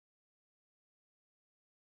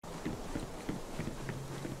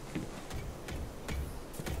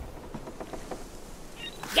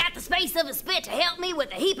grace of a spit to help me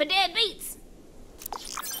with a heap of deadbeats.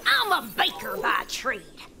 I'm a baker by trade.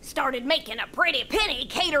 Started making a pretty penny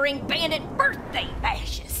catering bandit birthday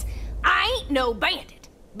bashes. I ain't no bandit,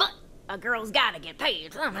 but a girl's gotta get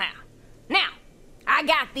paid somehow. Now, I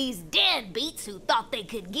got these deadbeats who thought they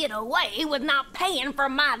could get away with not paying for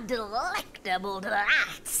my delectable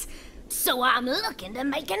delights. So I'm looking to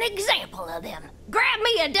make an example of them. Grab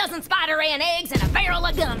me a dozen Spiderant eggs and a barrel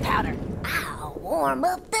of gunpowder. I'll warm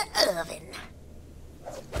up the oven.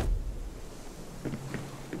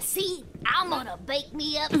 See, I'm gonna bake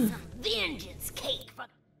me up some vengeance cake for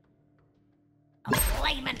a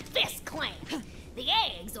flaming fist clank. The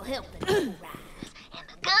eggs will help the dough rise, and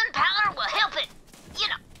the gunpowder will help it, you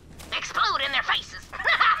know, explode in their faces.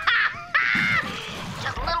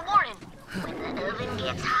 Just a little warning, when the oven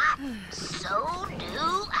gets hot, so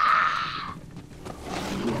do I.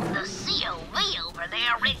 The COV over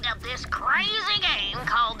there rigged up this crazy game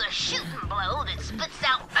called the Shooting Blow that spits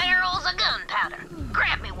out barrels of gunpowder.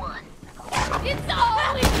 Grab me one. It's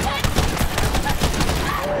all it takes.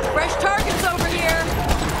 Fresh targets over here.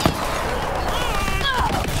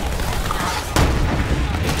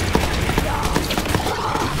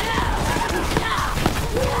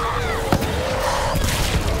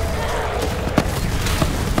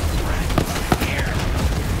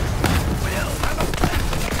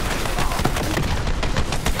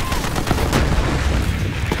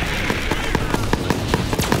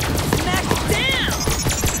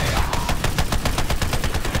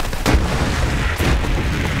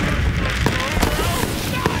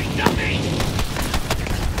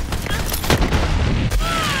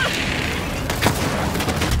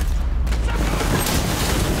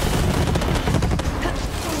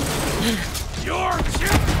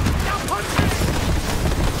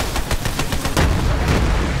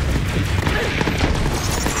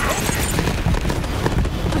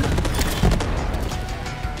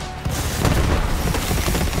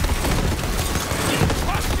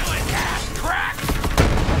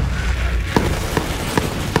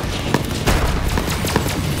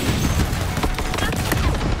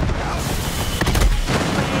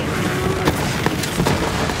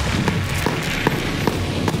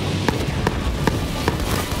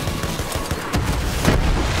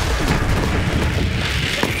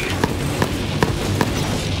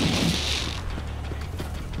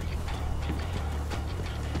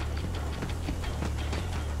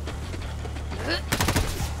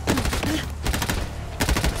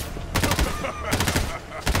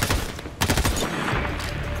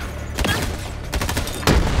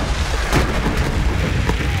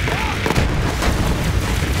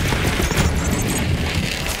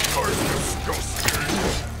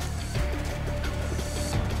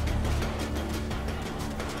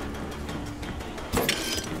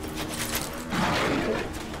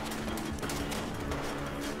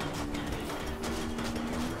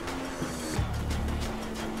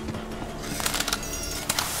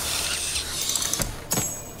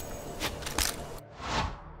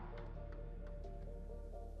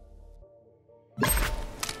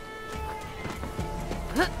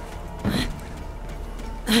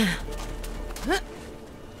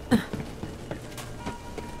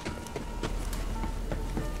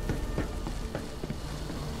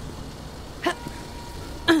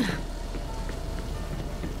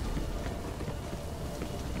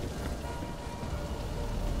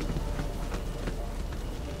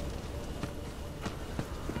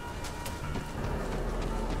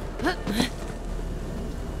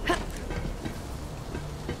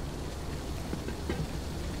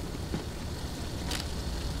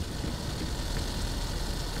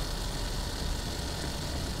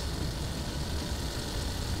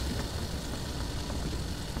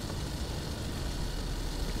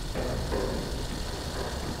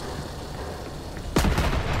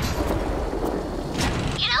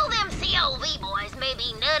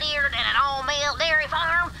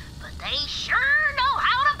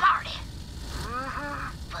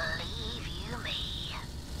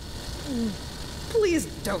 Please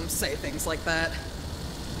don't say things like that.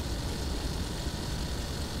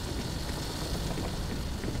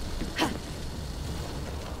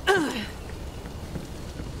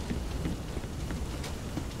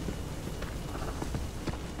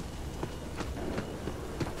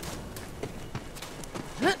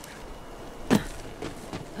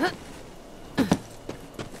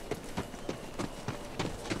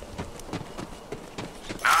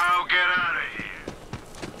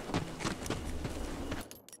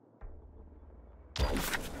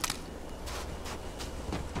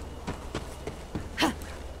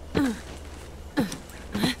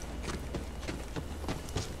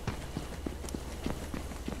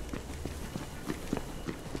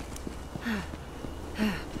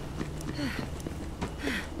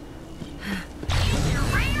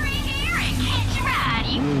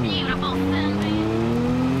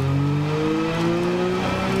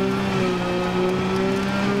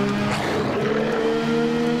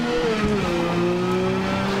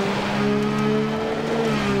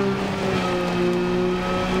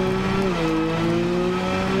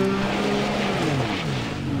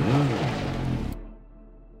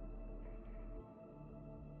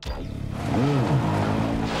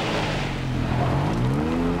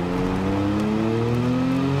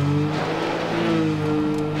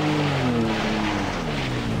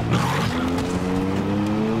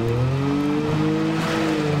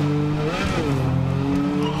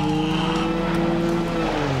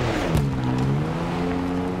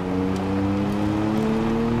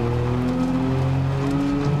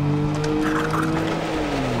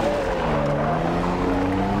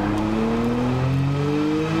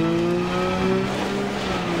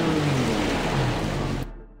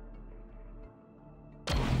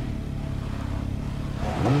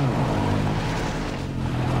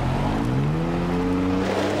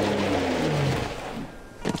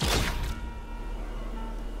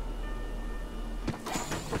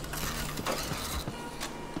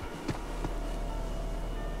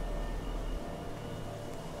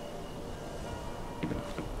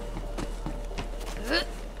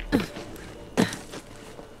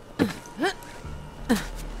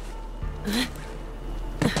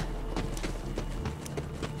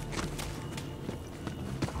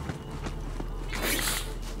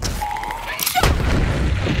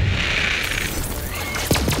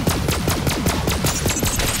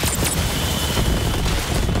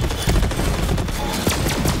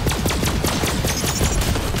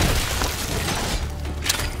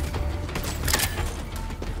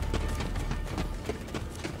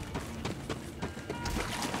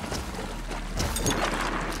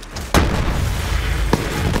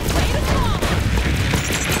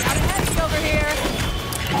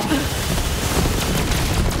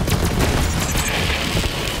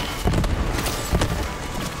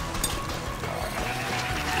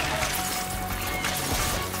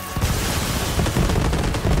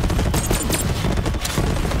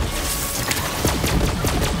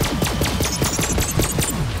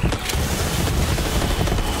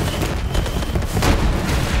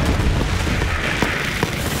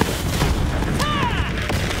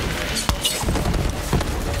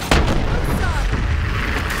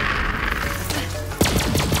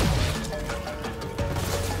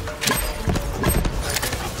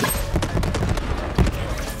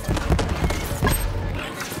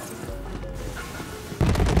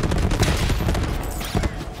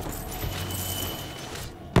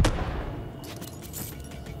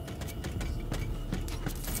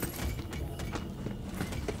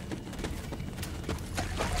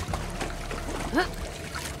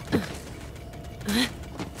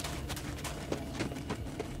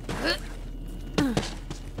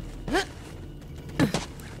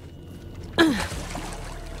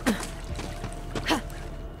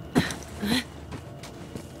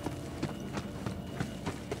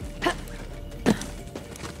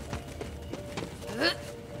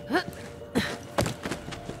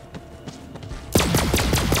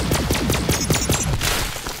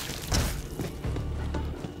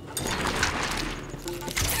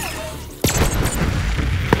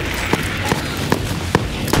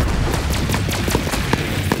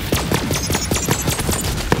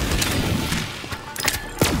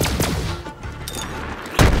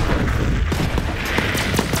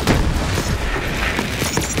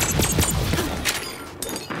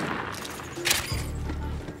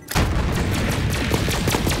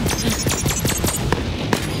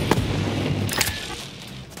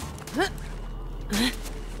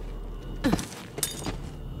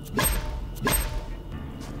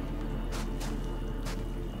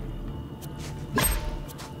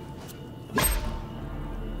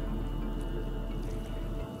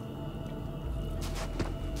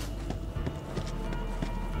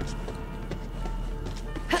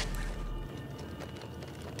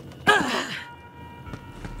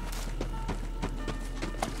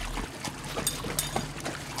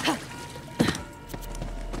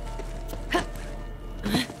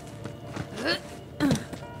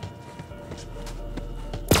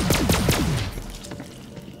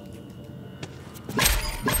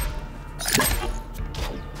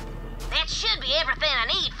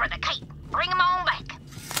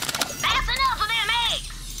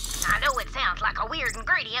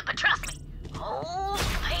 it, but trust me, old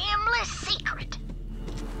family secret.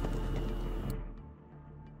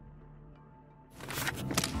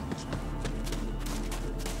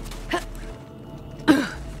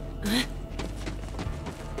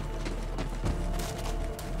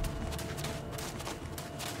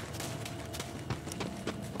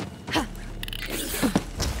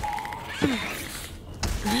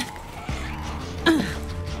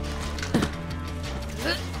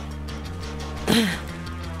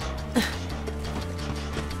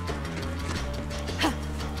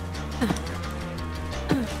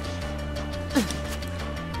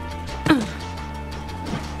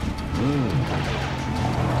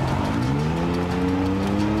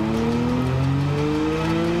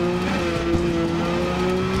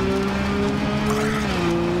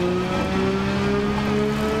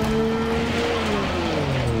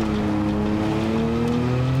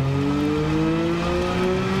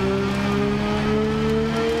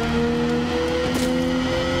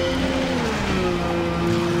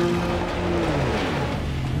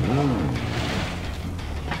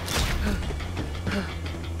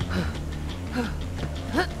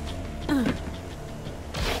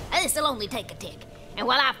 This'll only take a tick. And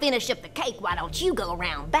while I finish up the cake, why don't you go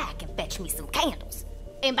around back and fetch me some candles?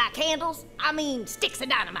 And by candles, I mean sticks of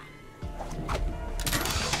dynamite.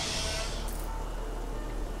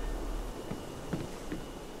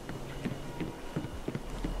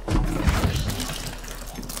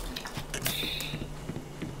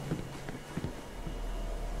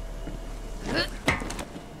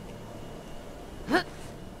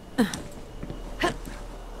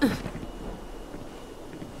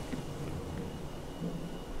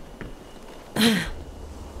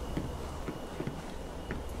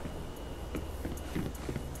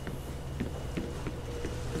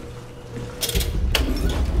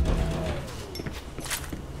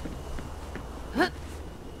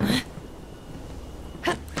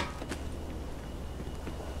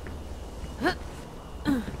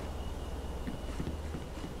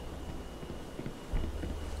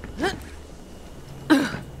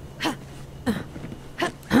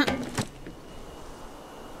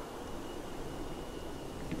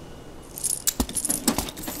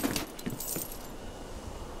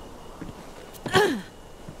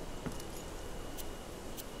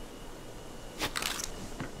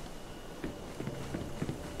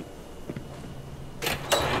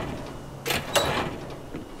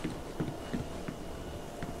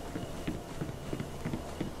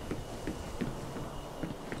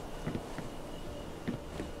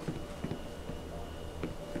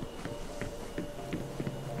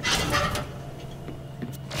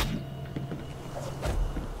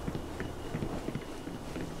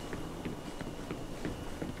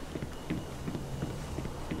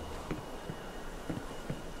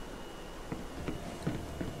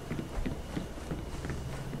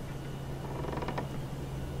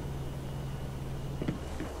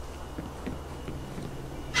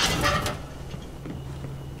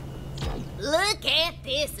 Look at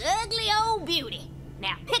this ugly old beauty.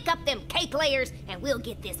 Now pick up them cake layers and we'll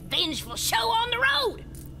get this vengeful show on the road.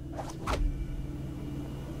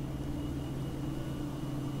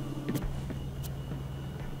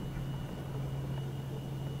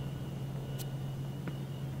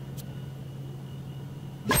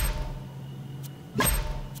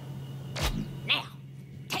 Now,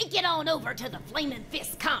 take it on over to the Flaming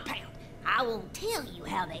Fist compound. I won't tell you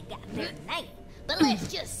how they got their name, but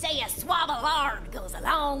let's just say a swab of lard goes a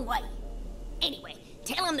long way. Anyway,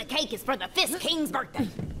 tell him the cake is for the Fist King's birthday.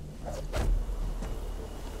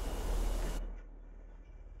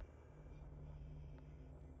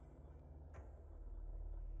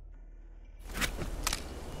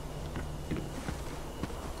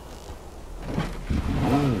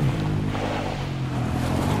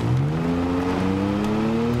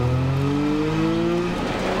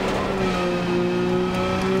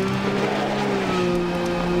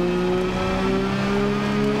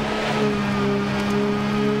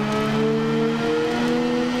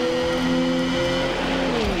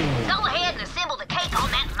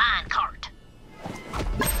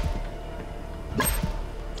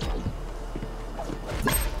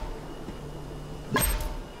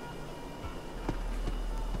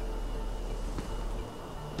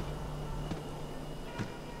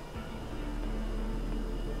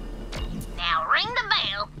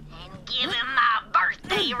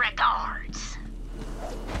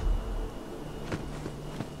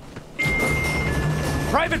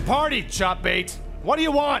 Private party, Chopbait. What do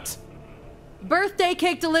you want? Birthday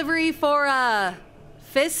cake delivery for,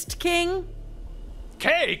 Fist King?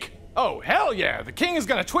 Cake? Oh, hell yeah. The king is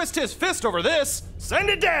gonna twist his fist over this. Send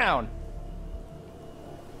it down.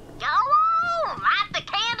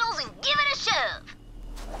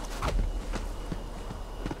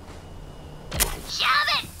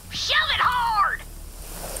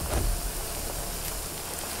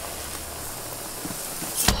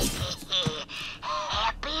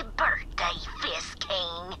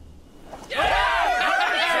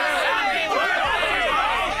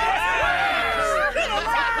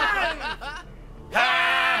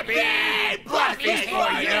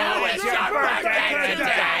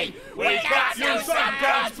 way! We got new sun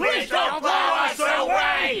guns, please don't blow us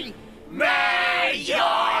away! May your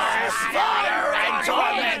slaughter and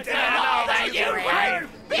torment and all that you hate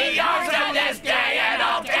be yours on this day and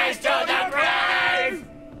all days to the grave!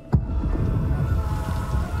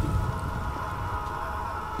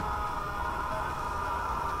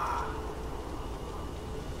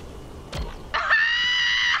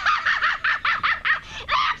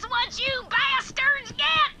 That's what you bastards get!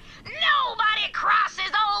 Nobody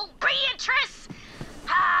crosses old Beatrice!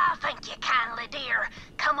 Ah, thank you kindly, dear.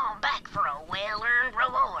 Come on back for a well-earned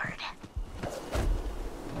reward.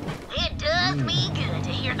 It does me good to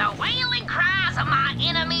hear the wailing cries of my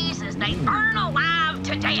enemies as they burn alive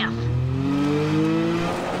to death.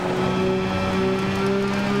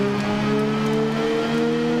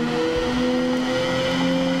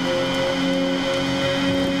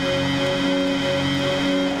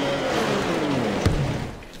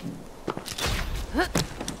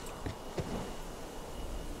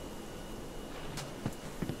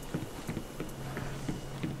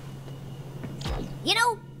 You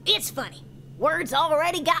know, it's funny. Word's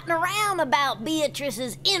already gotten around about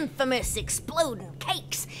Beatrice's infamous exploding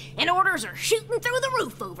cakes, and orders are shooting through the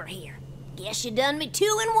roof over here. Guess you done me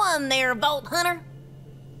 2 in 1 there, Vault Hunter.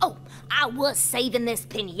 Oh, I was saving this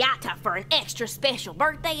piñata for an extra special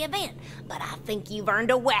birthday event, but I think you've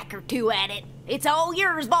earned a whack or 2 at it. It's all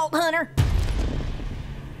yours, Vault Hunter.